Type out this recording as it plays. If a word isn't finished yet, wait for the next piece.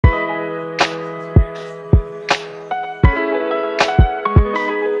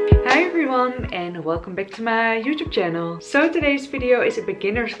everyone and welcome back to my YouTube channel. So today's video is a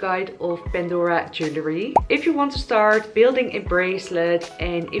beginner's guide of Pandora jewelry. If you want to start building a bracelet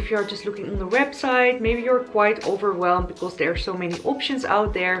and if you're just looking on the website, maybe you're quite overwhelmed because there are so many options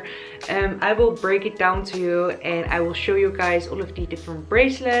out there, I will break it down to you and I will show you guys all of the different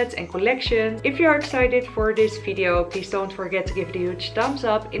bracelets and collections. If you're excited for this video, please don't forget to give it a huge thumbs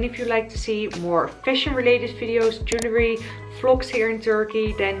up, and if you'd like to see more fashion related videos, jewelry, vlogs here in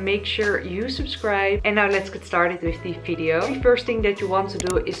Turkey, then make sure you subscribe. And now let's get started with the video. The first thing that you want to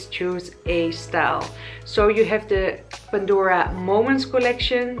do is choose a style. So you have the Pandora Moments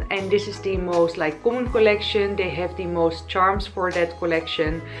collection, and this is the most common collection. They have the most charms for that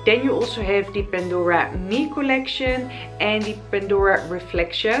collection. Then you also have the Pandora Me collection and the Pandora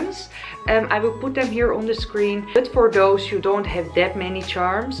Reflections. I will put them here on the screen, but for those who don't have that many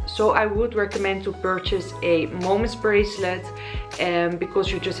charms, so I would recommend to purchase a Moments bracelet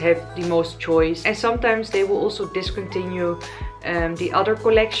because you just have the most choice, and sometimes they will also discontinue the other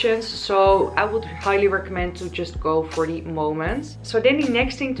collections, so I would highly recommend to just go for the Moments. So then the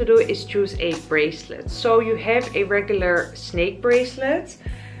next thing to do is choose a bracelet. So you have a regular snake bracelet,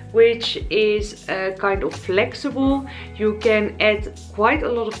 which is kind of flexible. You can add quite a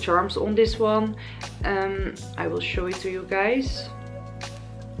lot of charms on this one. I will show it to you guys.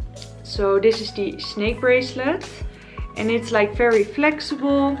 So this is the snake bracelet and it's very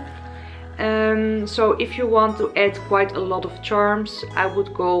flexible. So if you want to add quite a lot of charms, I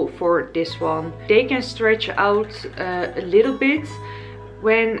would go for this one. They can stretch out a little bit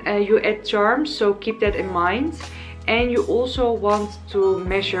when you add charms, so keep that in mind. And you also want to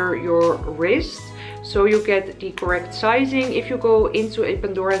measure your wrist, so you get the correct sizing. If you go into a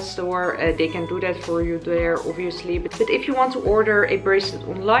Pandora store, they can do that for you there, obviously. But if you want to order a bracelet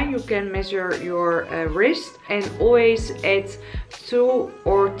online, you can measure your wrist and always add 2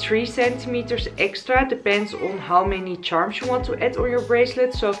 or 3 centimeters extra, depends on how many charms you want to add on your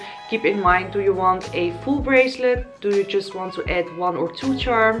bracelet. So keep in mind, do you want a full bracelet? Do you just want to add 1 or 2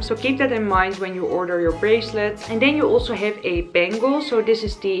 charms? So keep that in mind when you order your bracelet. And then you also have a bangle. So this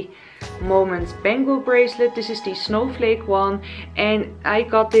is the Moments bangle bracelet. This is the snowflake one, and I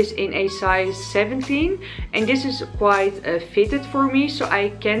got this in a size 17, and this is quite fitted for me, so I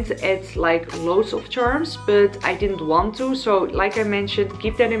can't add loads of charms, but I didn't want to, so like I mentioned,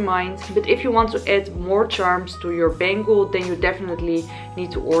 keep that in mind. But if you want to add more charms to your bangle, then you definitely need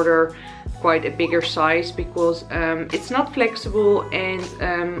to order quite a bigger size, because it's not flexible and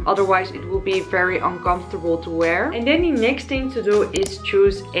otherwise it will be very uncomfortable to wear. And then the next thing to do is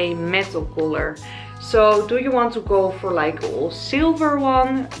choose a metal color. So do you want to go for all silver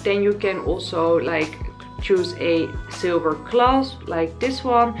one, then you can also choose a silver clasp like this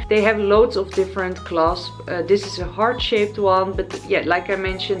one. They have loads of different clasps. This is a heart-shaped one, but yeah, like I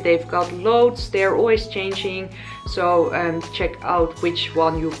mentioned, they've got loads. They're always changing, so check out which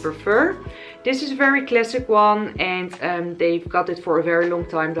one you prefer. This is a very classic one, and they've got it for a very long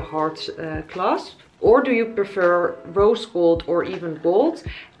time, the heart clasp. Or do you prefer rose gold or even gold?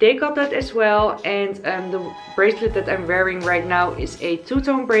 They got that as well. And the bracelet that I'm wearing right now is a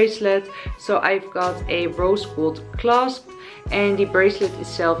two-tone bracelet. So I've got a rose gold clasp and the bracelet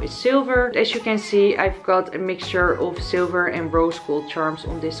itself is silver. As you can see, I've got a mixture of silver and rose gold charms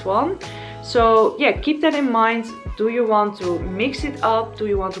on this one. So yeah, keep that in mind. Do you want to mix it up? Do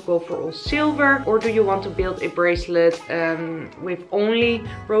you want to go for all silver? Or do you want to build a bracelet with only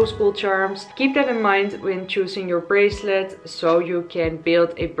rose gold charms? Keep that in mind when choosing your bracelet, so you can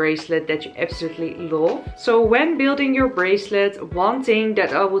build a bracelet that you absolutely love. So when building your bracelet, one thing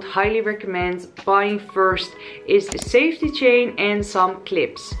that I would highly recommend buying first is a safety chain and some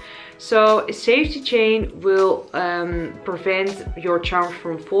clips. So a safety chain will prevent your charms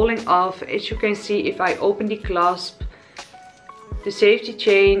from falling off. As you can see, if I open the clasp, the safety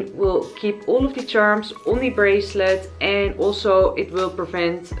chain will keep all of the charms on the bracelet, and also it will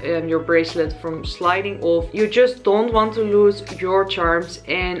prevent your bracelet from sliding off. You just don't want to lose your charms,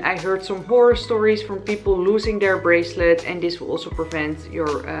 and I heard some horror stories from people losing their bracelet, and this will also prevent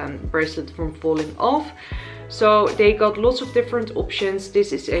your bracelet from falling off. So they got lots of different options.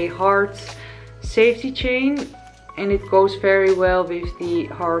 This is a heart safety chain and it goes very well with the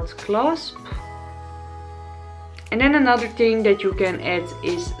heart clasp. And then another thing that you can add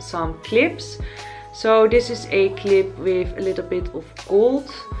is some clips. So this is a clip with a little bit of gold.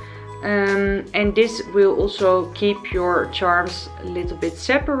 And this will also keep your charms a little bit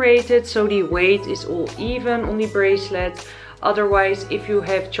separated, so the weight is all even on the bracelet. Otherwise, if you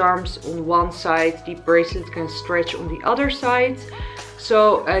have charms on one side, the bracelet can stretch on the other side.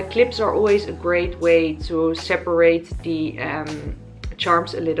 So clips are always a great way to separate the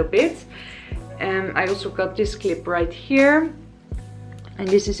charms a little bit. I also got this clip right here. And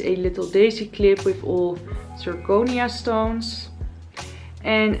this is a little daisy clip with all zirconia stones.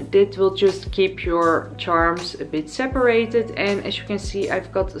 And that will just keep your charms a bit separated. And as you can see,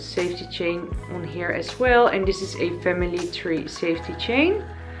 I've got a safety chain on here as well. And this is a family tree safety chain.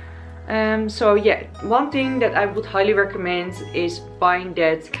 So yeah, one thing that I would highly recommend is buying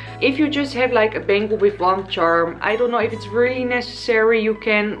that. If you just have like a bangle with one charm, I don't know if it's really necessary. You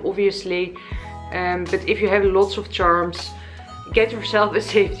can obviously, but if you have lots of charms, get yourself a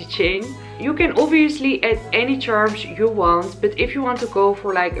safety chain. You can obviously add any charms you want, but if you want to go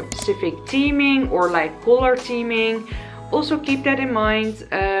for like a specific theming or like color theming, also keep that in mind.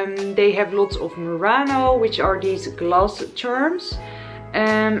 They have lots of Murano, which are these glass charms.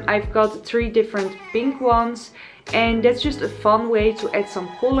 I've got 3 different pink ones, and that's just a fun way to add some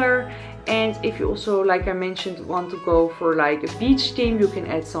color. And if you also, like I mentioned, want to go for like a beach theme, you can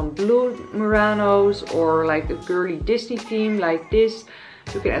add some blue Muranos, or like a girly Disney theme like this,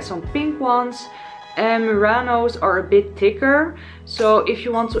 you can add some pink ones. Muranos are a bit thicker, so if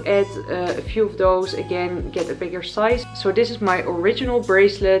you want to add a few of those, again, get a bigger size. So this is my original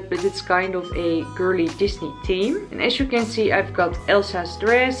bracelet, but it's kind of a girly Disney theme. And as you can see, I've got Elsa's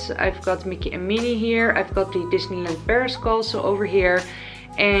dress, I've got Mickey and Minnie here, I've got the Disneyland Paris castle over here.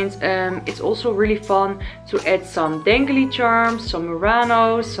 And it's also really fun to add some dangly charms, some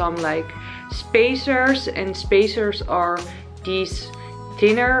Muranos, some like spacers. And spacers are these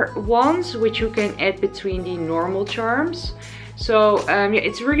thinner ones which you can add between the normal charms. So yeah,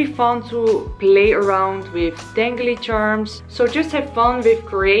 it's really fun to play around with dangly charms. So just have fun with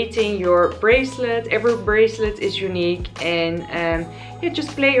creating your bracelet. Every bracelet is unique, and yeah,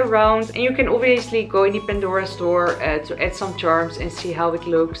 just play around. And you can obviously go in the Pandora store to add some charms and see how it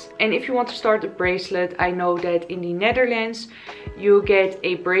looks. And if you want to start a bracelet, I know that in the Netherlands you get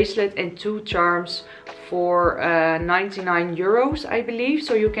a bracelet and 2 charms for 99 euros, I believe.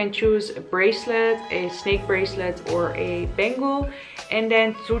 So you can choose a bracelet, a snake bracelet, or a bangle, and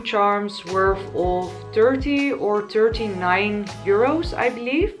then 2 charms worth of 30 or 39 euros, I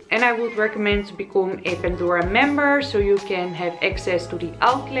believe. And I would recommend to become a Pandora member, so you can have access to the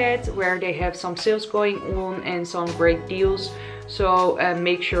outlet where they have some sales going on and some great deals. So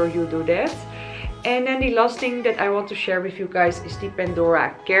make sure you do that. And then the last thing that I want to share with you guys is the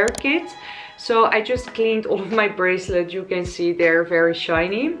Pandora care kit. So I just cleaned all of my bracelets. You can see they're very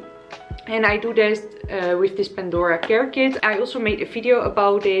shiny. And I do this with this Pandora care kit. I also made a video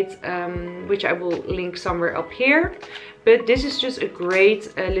about it, which I will link somewhere up here. But this is just a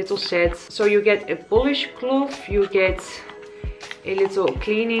great little set. So you get a polish cloth, you get a little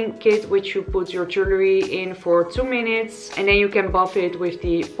cleaning kit which you put your jewelry in for 2 minutes, and then you can buff it with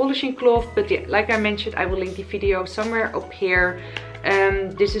the polishing cloth. But yeah, like I mentioned, I will link the video somewhere up here.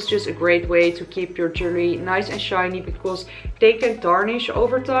 This is just a great way to keep your jewelry nice and shiny, because they can tarnish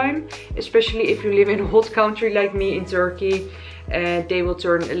over time, especially if you live in a hot country like me in Turkey. They will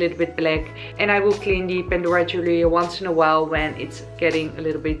turn a little bit black, and I will clean the Pandora jewelry once in a while when it's getting a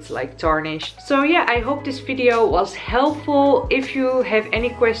little bit like tarnished. So yeah, I hope this video was helpful. If you have any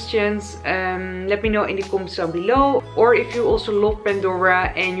questions, let me know in the comments down below. Or if you also love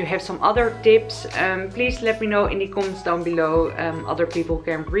Pandora and you have some other tips, please let me know in the comments down below. Other people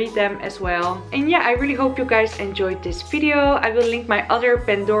can read them as well. And yeah, I really hope you guys enjoyed this video. I will link my other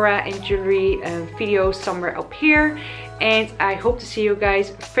Pandora and jewelry videos somewhere up here. And I hope to see you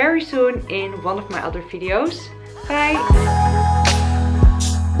guys very soon in one of my other videos. Bye!